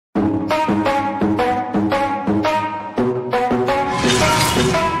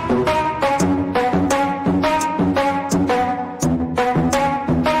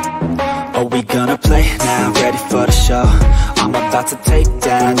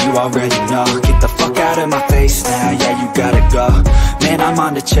you already know. Get the fuck out of my face now, yeah, you gotta go. Man, I'm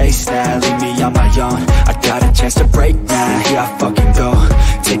on the chase now, leave me on my own. I got a chance to break now, here I fucking go.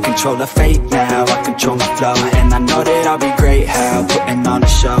 Take control of fate now, I control my flow. And I know that I'll be great, how, putting on a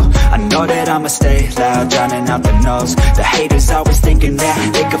show. I know that I'ma stay loud, drowning out the noise. The haters always thinking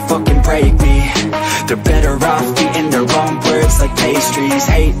that they could fucking break me. They're better off eating their own words like pastries.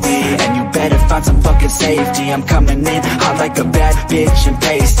 Hate me, and you better find some fucking safety. I'm coming in hot like a bad bitch in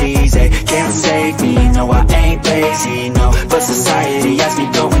pasties. They can't save me, no I ain't lazy, no. But society has me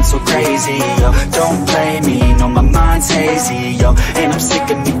going so crazy, yo. Don't blame me, no my mind's hazy, yo. And I'm sick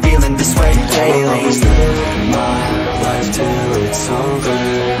of me feeling this way lately. I'll always live my life till it's over,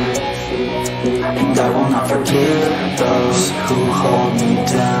 and I will not forgive those who hold me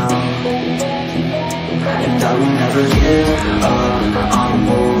down. And I will never give up, I'm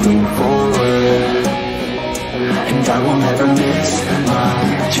moving forward. And I will never miss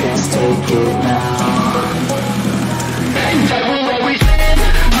my chance, take it now. And I will always live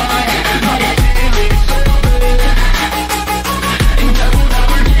my life till it's over, and I will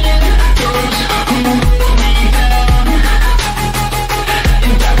never forgive those who hold me down.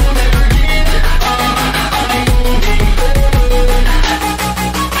 And I will never give up, I'm moving forward.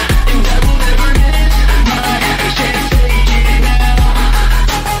 And I will never miss my chance, take it now.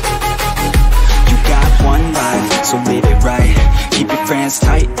 You got one life, so live it right. Keep your friends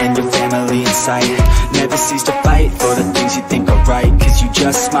tight and your family in sight. Never cease to fight for the things you think are right, cause you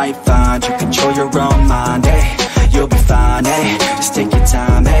just might find you control your own mind, hey. You'll be fine, hey. Just take your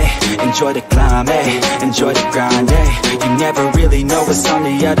time, hey. Enjoy the climb, hey. Enjoy the grind, hey. You never really know what's on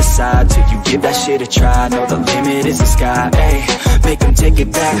the other side till you give that shit a try. Know the limit is the sky, hey. Make them take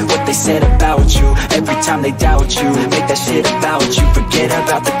it back, what they said about you. Every time they doubt you, make that shit about you. Forget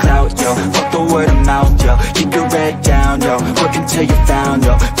about the clout, yo. Fuck the word of mouth, yo. Keep your head down, yo. Work until you're found,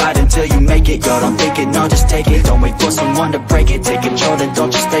 yo. Fight until you make it, yo. Don't think it, no, just take it. Don't wait for someone to break it. Take control and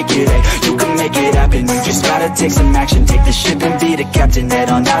don't just take it, hey. You can make it happen, you just gotta take some action. Take the ship and be the captain. Head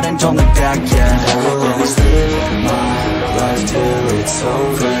on out and don't look back, yeah. I will always live my life till it's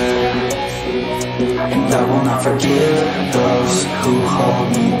over, and I will not forgive those who hold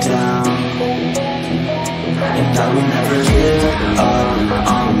me down. And I will never give up,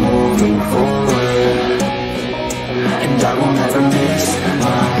 I'm moving forward. And I will never miss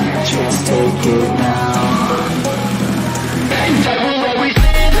my